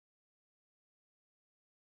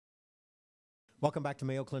Welcome back to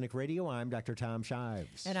Mayo Clinic Radio. I'm Dr. Tom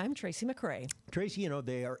Shives. And I'm Tracy McRae. Tracy,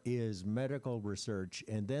 there is medical research,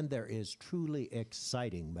 and then there is truly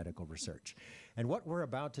exciting medical research. And what we're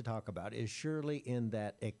about to talk about is surely in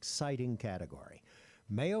that exciting category.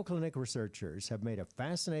 Mayo Clinic researchers have made a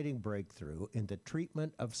fascinating breakthrough in the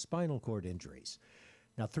treatment of spinal cord injuries.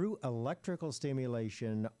 Now, through electrical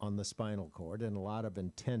stimulation on the spinal cord and a lot of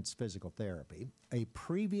intense physical therapy, a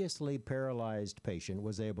previously paralyzed patient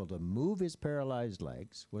was able to move his paralyzed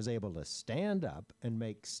legs, was able to stand up, and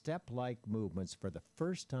make step-like movements for the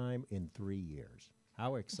first time in 3 years.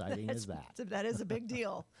 How exciting is that? That is a big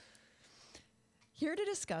deal. Here to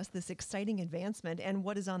discuss this exciting advancement and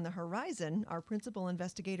what is on the horizon are principal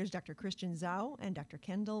investigators Dr. Kristin Zhao and Dr.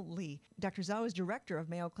 Kendall Lee. Dr. Zhao is director of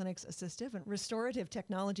Mayo Clinic's Assistive and Restorative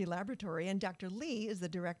Technology Laboratory, and Dr. Lee is the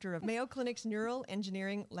director of Mayo Clinic's Neural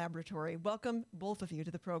Engineering Laboratory. Welcome, both of you,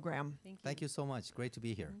 to the program. Thank you so much. Great to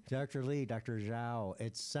be here. Dr. Lee, Dr. Zhao,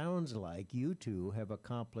 it sounds like you two have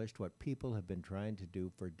accomplished what people have been trying to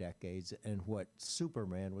do for decades and what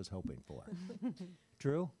Superman was hoping for.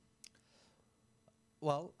 True?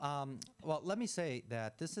 Well, let me say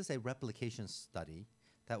that this is a replication study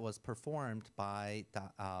that was performed by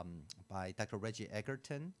Dr. Reggie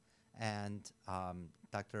Egerton and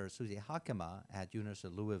Dr. Susie Hakema at University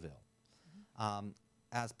of Louisville.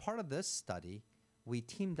 As part of this study, we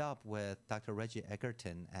teamed up with Dr. Reggie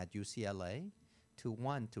Egerton at UCLA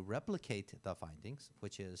to replicate the findings,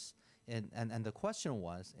 which is, and the question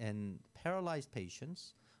was, in paralyzed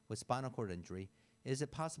patients with spinal cord injury, is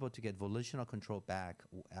it possible to get volitional control back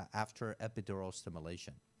after epidural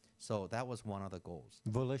stimulation? So that was one of the goals.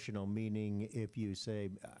 Volitional, meaning if you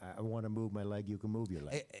say, I want to move my leg, you can move your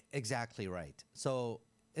leg. Exactly right. So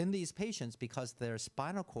in these patients, because their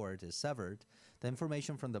spinal cord is severed, the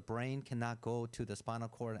information from the brain cannot go to the spinal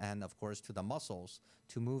cord and, of course, to the muscles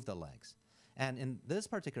to move the legs. And in this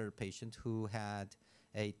particular patient who had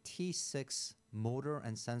a T6 motor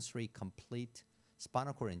and sensory complete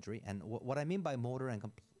spinal cord injury, and what I mean by motor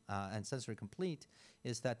and sensory complete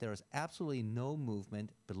is that there is absolutely no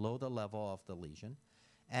movement below the level of the lesion,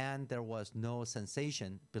 and there was no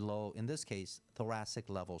sensation below, in this case, thoracic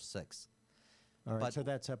level 6. All right, so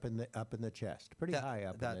that's up in the chest, pretty high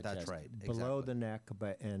up in the chest. That's right. Below exactly. the neck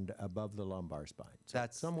and above the lumbar spine. So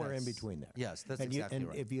that's somewhere in between there. Yes, that's and exactly right.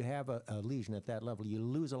 And if you have a lesion at that level, you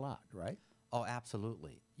lose a lot, right? Oh,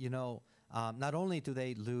 absolutely. Not only do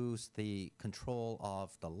they lose the control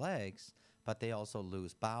of the legs, but they also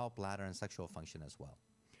lose bowel, bladder, and sexual function as well.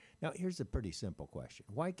 Now, here's a pretty simple question.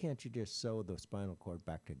 Why can't you just sew the spinal cord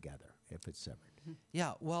back together if it's severed?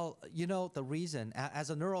 Yeah, well, the reason,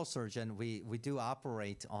 as a neurosurgeon, we do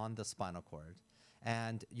operate on the spinal cord,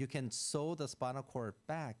 and you can sew the spinal cord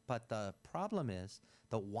back, but the problem is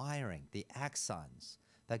the wiring, the axons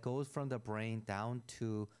that goes from the brain down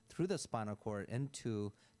through the spinal cord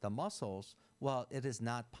into the muscles. Well, it is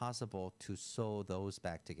not possible to sew those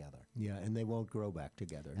back together. Yeah, and they won't grow back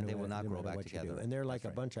together. And they will not grow back together. And they're like the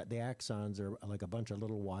axons are like a bunch of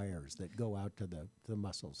little wires that go out to the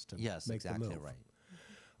muscles to make the move. Right.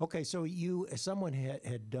 Okay, so someone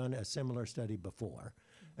had done a similar study before.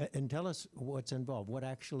 And tell us what's involved. What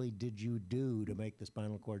actually did you do to make the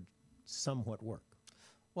spinal cord somewhat work?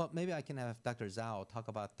 Well, maybe I can have Dr. Zhao talk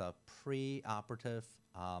about the pre-operative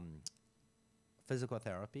physical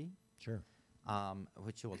therapy. Sure.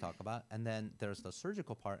 Which you will talk about. And then there's the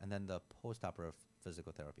surgical part and then the post-operative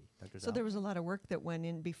physical therapy. Dr. Zhao? So there was a lot of work that went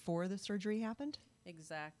in before the surgery happened?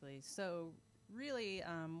 Exactly. So really,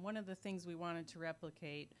 one of the things we wanted to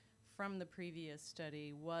replicate from the previous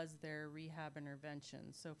study was their rehab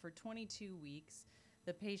intervention. So for 22 weeks,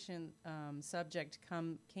 the patient subject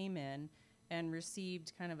came in and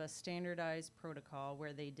received kind of a standardized protocol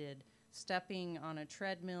where they did stepping on a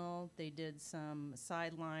treadmill, they did some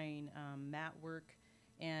sideline mat work,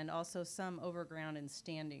 and also some overground and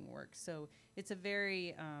standing work. So it's a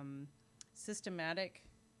very systematic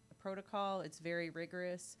protocol. It's very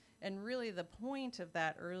rigorous. And really the point of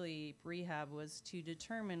that early rehab was to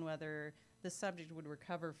determine whether the subject would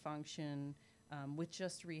recover function with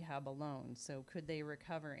just rehab alone. So could they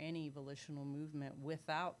recover any volitional movement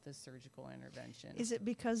without the surgical intervention? Is it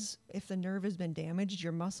because if the nerve has been damaged,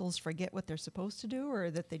 your muscles forget what they're supposed to do, or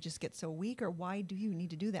that they just get so weak, or why do you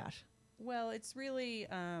need to do that? Well, it's really,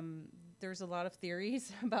 there's a lot of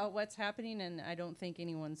theories about what's happening, and I don't think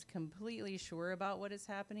anyone's completely sure about what is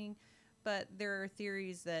happening. But there are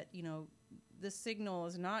theories that, the signal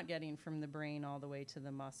is not getting from the brain all the way to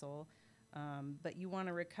the muscle. But you want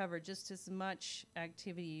to recover just as much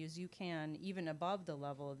activity as you can, even above the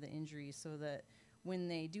level of the injury, so that when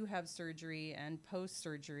they do have surgery and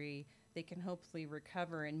post-surgery, they can hopefully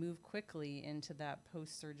recover and move quickly into that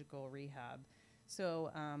post-surgical rehab.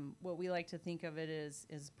 So what we like to think of it is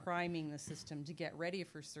priming the system to get ready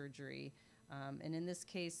for surgery. And in this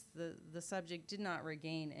case, the subject did not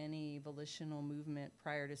regain any volitional movement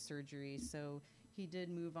prior to surgery, so he did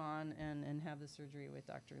move on and have the surgery with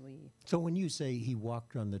Dr. Lee. So when you say he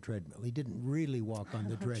walked on the treadmill, he didn't really walk on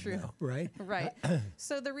the treadmill, right? Right.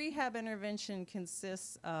 So the rehab intervention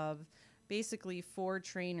consists of basically 4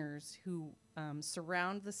 trainers who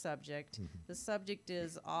surround the subject. Mm-hmm. The subject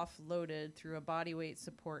is offloaded through a body weight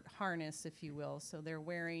support harness, if you will. So they're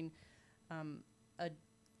wearing a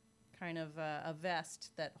kind of a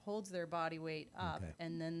vest that holds their body weight up, okay.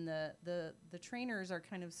 And then the trainers are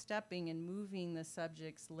kind of stepping and moving the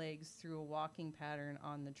subject's legs through a walking pattern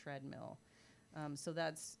on the treadmill. So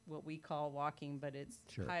that's what we call walking, but it's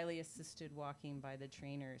sure. Highly assisted walking by the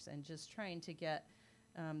trainers, and just trying to get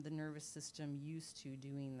the nervous system used to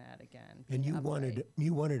doing that again. And you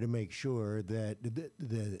wanted to make sure that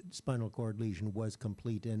the spinal cord lesion was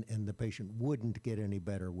complete and the patient wouldn't get any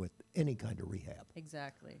better with any kind of rehab.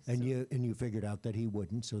 Exactly. And you figured out that he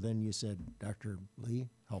wouldn't, so then you said, Dr. Lee,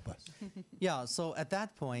 help us. Yeah, so at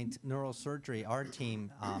that point, neurosurgery, our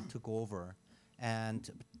team took over and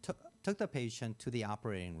took the patient to the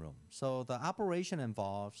operating room. So the operation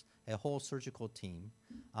involves a whole surgical team,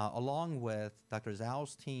 along with Dr.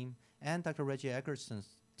 Zhao's team and Dr. Reggie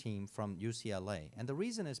Eggertson's team from UCLA. And the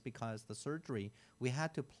reason is because the surgery, we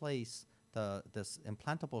had to place this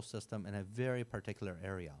implantable system in a very particular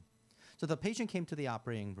area. So the patient came to the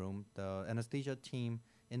operating room, the anesthesia team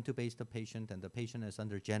intubates the patient, and the patient is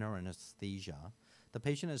under general anesthesia. The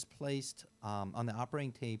patient is placed on the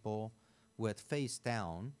operating table with face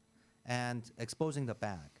down and exposing the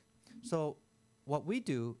back. So what we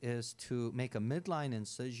do is to make a midline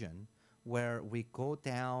incision where we go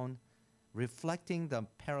down, reflecting the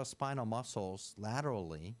paraspinal muscles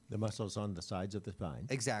laterally. The muscles on the sides of the spine.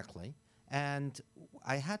 Exactly. And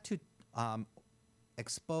I had to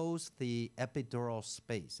expose the epidural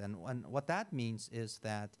space. And what that means is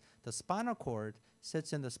that the spinal cord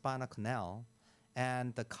sits in the spinal canal,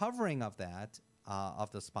 and the covering of that,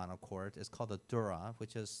 of the spinal cord, is called the dura,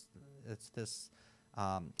 which is this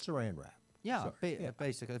saran wrap. Yeah,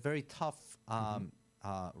 basically a very tough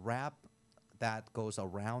wrap that goes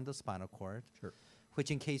around the spinal cord, sure. Which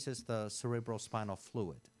encases the cerebrospinal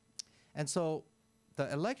fluid. And so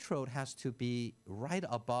the electrode has to be right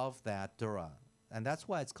above that dura, and that's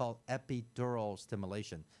why it's called epidural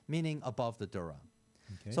stimulation, meaning above the dura.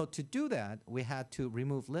 Okay. So to do that, we had to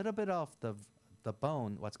remove a little bit of the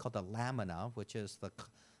bone, what's called the lamina, which is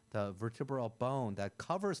the vertebral bone that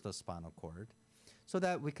covers the spinal cord, so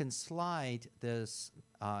that we can slide this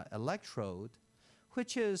electrode,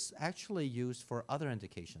 which is actually used for other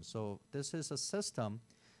indications. So this is a system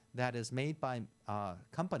that is made by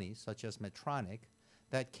companies such as Medtronic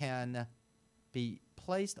that can be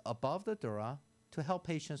placed above the dura to help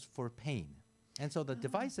patients for pain. And so the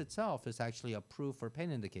device itself is actually approved for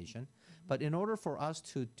pain indication. But in order for us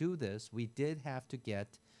to do this, we did have to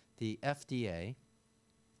get the FDA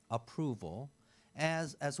approval,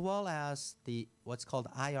 as well as the what's called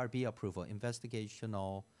IRB approval,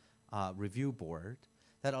 Investigational Review Board,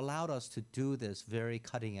 that allowed us to do this very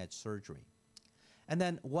cutting-edge surgery. And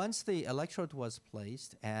then once the electrode was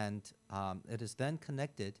placed, and it is then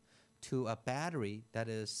connected to a battery that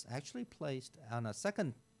is actually placed on a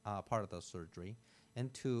second part of the surgery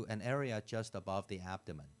into an area just above the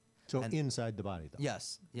abdomen. So inside the body, though?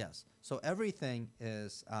 Yes, yes. So everything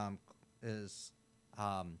is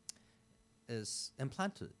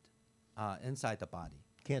implanted inside the body.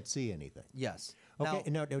 Can't see anything? Yes. Okay,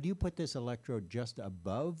 now do you put this electrode just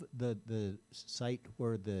above the site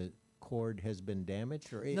where the cord has been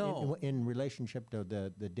damaged? Or no. in relationship to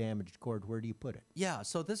the damaged cord, where do you put it? Yeah,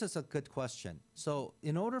 so this is a good question. So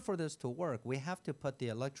in order for this to work, we have to put the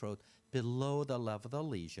electrode below the level of the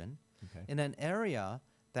lesion, okay, in an area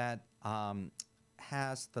that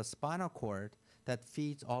has the spinal cord that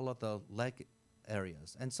feeds all of the leg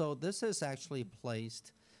areas. And so this is actually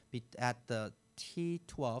placed at the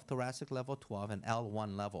T12, thoracic level 12, and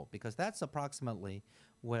L1 level, because that's approximately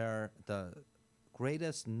where the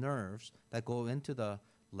greatest nerves that go into the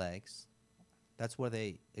legs, that's where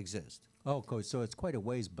they exist. Oh, so it's quite a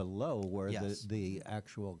ways below where yes, the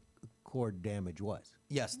actual cord damage was.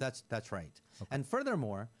 Yes, that's right. Okay. And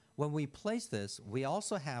furthermore, when we place this, we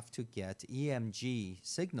also have to get EMG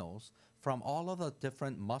signals from all of the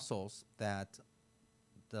different muscles that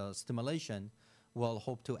the stimulation will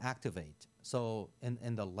hope to activate. So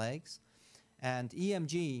in the legs, and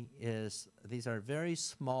EMG these are very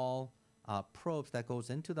small probes that goes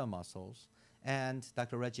into the muscles. And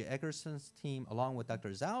Dr. Reggie Eggerson's team, along with Dr.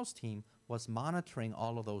 Zhao's team, was monitoring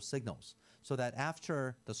all of those signals so that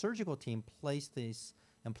after the surgical team placed this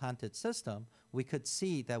implanted system, we could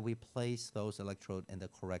see that we placed those electrodes in the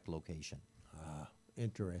correct location.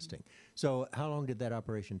 Interesting. So how long did that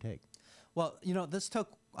operation take? Well, this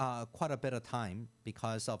took quite a bit of time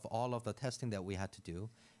because of all of the testing that we had to do.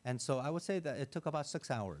 And so I would say that it took about 6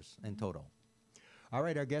 hours in total. All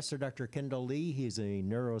right, our guests are Dr. Kendall Lee. He's a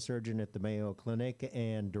neurosurgeon at the Mayo Clinic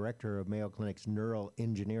and director of Mayo Clinic's Neural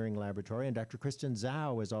Engineering Laboratory. And Dr. Kristin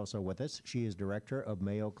Zhao is also with us. She is director of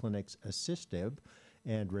Mayo Clinic's Assistive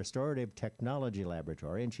and Restorative Technology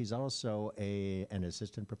Laboratory, and she's also an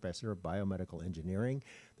assistant professor of biomedical engineering.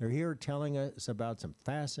 They're here telling us about some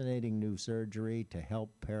fascinating new surgery to help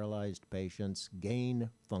paralyzed patients gain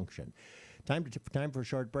function. Time for a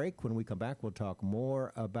short break. When we come back, we'll talk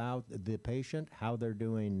more about the patient, how they're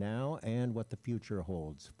doing now, and what the future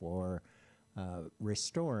holds for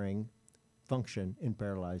restoring function in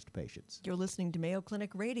paralyzed patients. You're listening to Mayo Clinic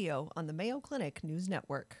Radio on the Mayo Clinic News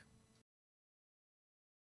Network.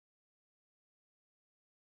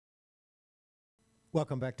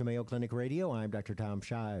 Welcome back to Mayo Clinic Radio. I'm Dr. Tom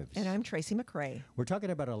Shives. And I'm Tracy McRae. We're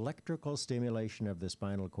talking about electrical stimulation of the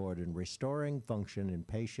spinal cord and restoring function in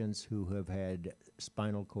patients who have had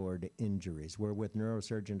spinal cord injuries. We're with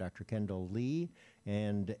neurosurgeon Dr. Kendall Lee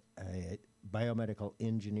and biomedical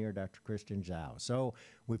engineer Dr. Kristin Zhao. So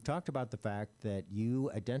we've talked about the fact that you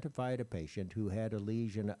identified a patient who had a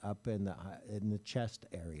lesion up in the chest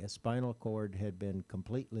area. Spinal cord had been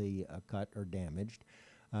completely cut or damaged.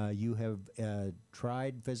 You have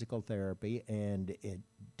tried physical therapy, and it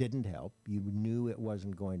didn't help. You knew it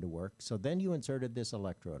wasn't going to work. So then you inserted this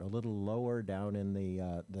electrode a little lower down in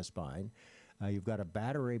the spine. You've got a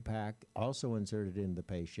battery pack also inserted in the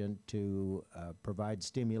patient to provide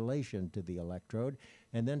stimulation to the electrode.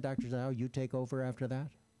 And then, Dr. Zhao, you take over after that?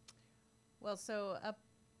 Well, so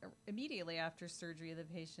immediately after surgery, the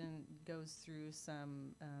patient goes through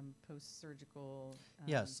some post-surgical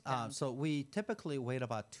Yes. So we typically wait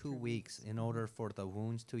about 2 weeks in order for the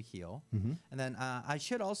wounds to heal. Mm-hmm. And then I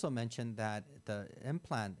should also mention that the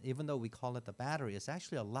implant, even though we call it the battery, is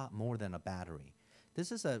actually a lot more than a battery.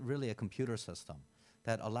 This is really a computer system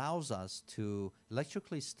that allows us to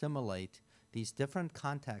electrically stimulate these different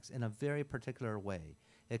contacts in a very particular way.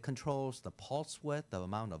 It controls the pulse width, the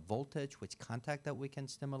amount of voltage, which contact that we can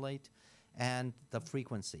stimulate, and the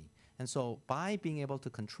frequency. And so by being able to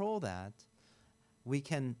control that, we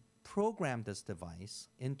can program this device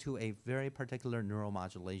into a very particular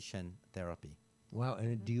neuromodulation therapy. Wow,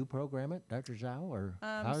 and do you program it, Dr. Zhao, or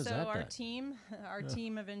how is so that our done?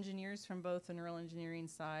 team of engineers from both the neural engineering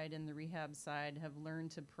side and the rehab side have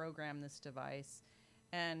learned to program this device.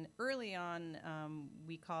 And early on,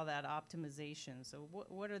 we call that optimization. So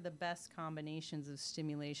what are the best combinations of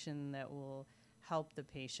stimulation that will help the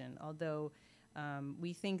patient? Although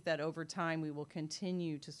we think that over time we will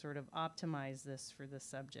continue to sort of optimize this for the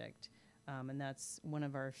subject. And that's one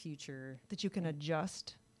of our future... That you can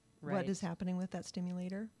adjust what is happening with that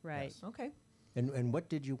stimulator? Right. Yes. Okay. And what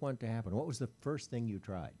did you want to happen? What was the first thing you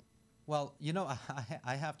tried? Well,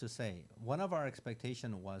 I have to say, one of our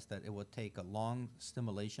expectations was that it would take a long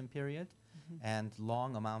stimulation period and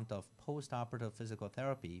long amount of post-operative physical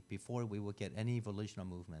therapy before we would get any volitional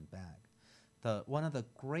movement back. One of the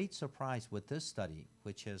great surprise with this study,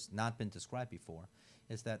 which has not been described before,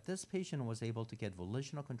 is that this patient was able to get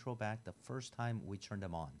volitional control back the first time we turned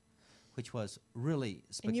him on, which was really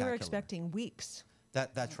spectacular. And you were expecting weeks.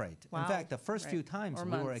 That's right. Wow. In fact, the first few times Or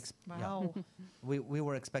we were months. Wow. we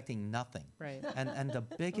were expecting nothing. Right. And the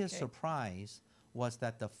biggest Okay. surprise was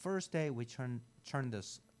that the first day we turned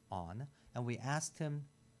this on and we asked him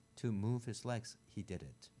to move his legs, he did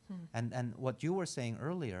it. And what you were saying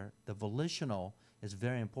earlier, the volitional is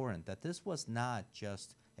very important, that this was not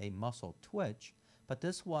just a muscle twitch, but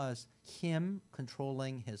this was him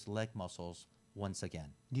controlling his leg muscles once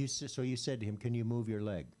again. So you said to him, "Can you move your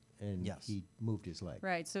leg?" And Yes. he moved his leg.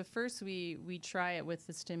 Right. So first we try it with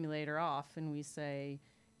the stimulator off, and we say,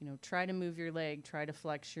 try to move your leg, try to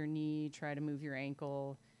flex your knee, try to move your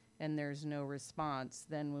ankle, and there's no response.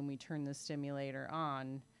 Then when we turn the stimulator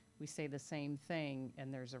on, we say the same thing,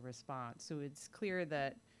 and there's a response. So it's clear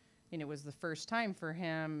that it was the first time for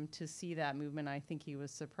him to see that movement. I think he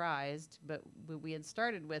was surprised, but we had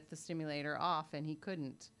started with the stimulator off, and he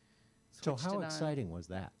couldn't. So Switched how it on. exciting was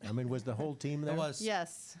that? I mean, was the whole team there? It was,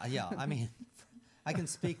 Yes. yeah, I mean, I can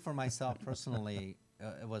speak for myself personally.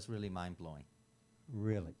 It was really mind-blowing.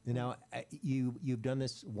 Really? Now, you've done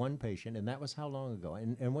this one patient, and that was how long ago?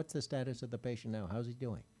 And what's the status of the patient now? How's he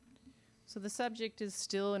doing? So the subject is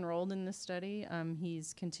still enrolled in the study.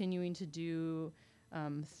 He's continuing to do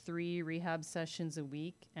 3 rehab sessions a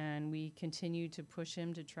week, and we continue to push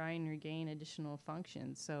him to try and regain additional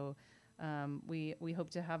function. So we hope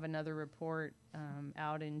to have another report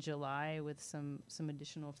out in July with some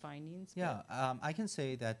additional findings. Yeah, I can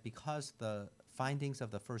say that because the findings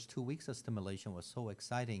of the first 2 weeks of stimulation was so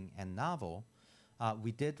exciting and novel,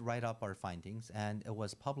 we did write up our findings, and it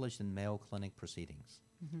was published in Mayo Clinic Proceedings.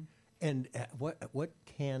 And what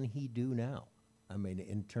can he do now? I mean,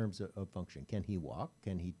 in terms of function, can he walk?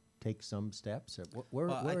 Can he take some steps? Where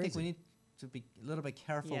I think is we he? need to be a little bit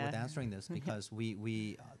careful with answering this because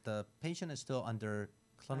the patient is still under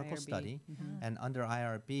clinical IRB. study and under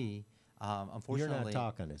IRB. You're Unfortunately, not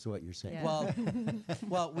talking, is what you're saying. Yeah.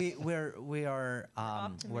 well, we are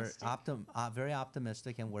Optimistic. very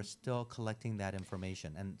optimistic, and we're still collecting that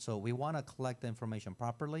information. And so we want to collect the information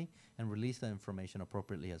properly and release the information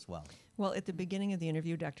appropriately as well. Well, at the beginning of the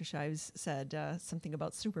interview, Dr. Shives said something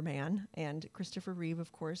about Superman, and Christopher Reeve,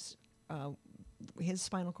 of course, his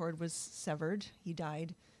spinal cord was severed. He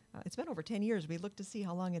died. It's been over 10 years. We looked to see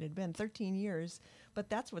how long it had been, 13 years. But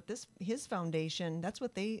that's what his foundation, that's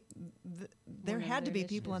what there One of had to their be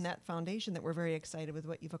people in initiatives. that foundation that were very excited with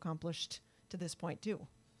what you've accomplished to this point, too.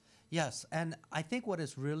 Yes, and I think what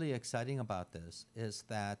is really exciting about this is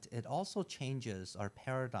that it also changes our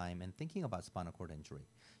paradigm in thinking about spinal cord injury.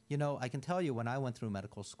 You know, I can tell you when I went through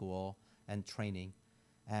medical school and training,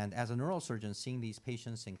 and as a neurosurgeon seeing these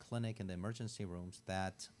patients in clinic in the emergency rooms,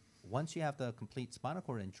 that once you have the complete spinal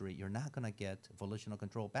cord injury, you're not going to get volitional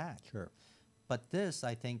control back. Sure. But this,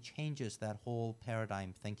 I think, changes that whole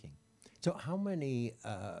paradigm thinking. So how many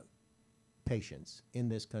patients in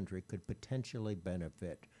this country could potentially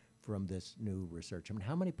benefit from this new research? I mean,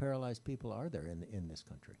 how many paralyzed people are there in this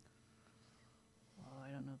country? Oh,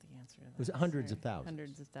 I don't know the answer to that. Was it hundreds of Sorry. thousands?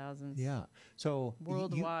 Hundreds of thousands. Yeah. So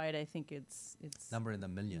Worldwide, I think it's Number in the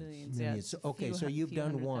millions. millions. Millions. Yeah, it's So- a okay, few so hu- you've few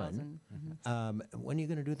done hundred one. thousand. when are you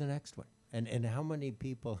going to do the next one? And how many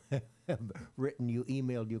people have written you,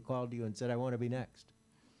 emailed you, called you, and said, I want to be next?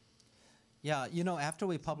 Yeah, you know, after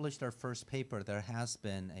we published our first paper, there has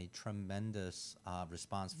been a tremendous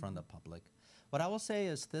response from the public. What I will say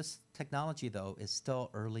is this technology, though, is still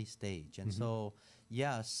early stage. And so,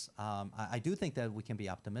 yes, I do think that we can be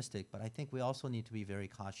optimistic, but I think we also need to be very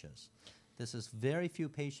cautious. This is very few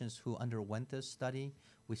patients who underwent this study.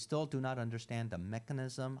 We still do not understand the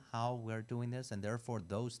mechanism, how we're doing this, and therefore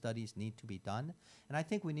those studies need to be done. And I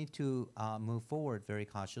think we need to move forward very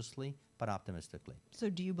cautiously, but optimistically. So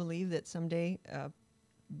do you believe that someday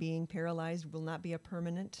being paralyzed will not be a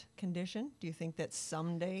permanent condition? Do you think that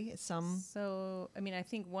someday So, I mean, I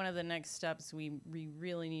think one of the next steps we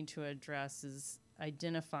really need to address is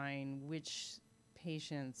identifying which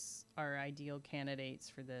patients are ideal candidates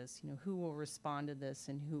for this. You know, who will respond to this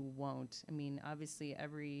and who won't. I mean, obviously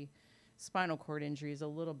every spinal cord injury is a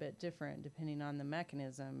little bit different depending on the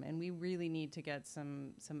mechanism, and we really need to get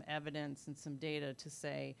some evidence and some data to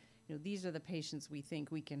say, you know, these are the patients we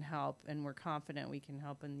think we can help, and we're confident we can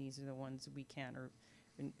help, and these are the ones we can't, or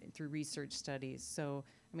through research studies. So,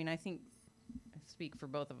 I mean, I think I speak for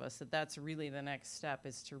both of us that that's really the next step,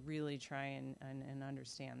 is to really try and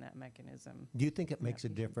understand that mechanism. Do you think it makes a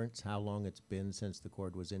patient. difference how long it's been since the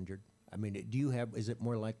cord was injured? I mean, is it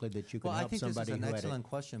more likely that you can Well, I help think this is somebody an who had excellent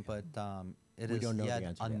question, but it We is don't know the yet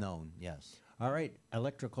answer yet. unknown, yes. All right,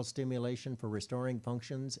 electrical stimulation for restoring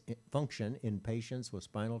function in patients with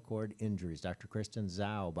spinal cord injuries. Dr. Kristin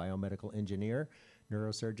Zhao, biomedical engineer,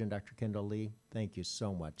 neurosurgeon, Dr. Kendall Lee, thank you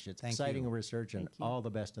so much. It's Thank exciting you. research and Thank you. all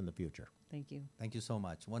the best in the future. Thank you. Thank you so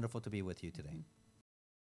much. Wonderful to be with you today.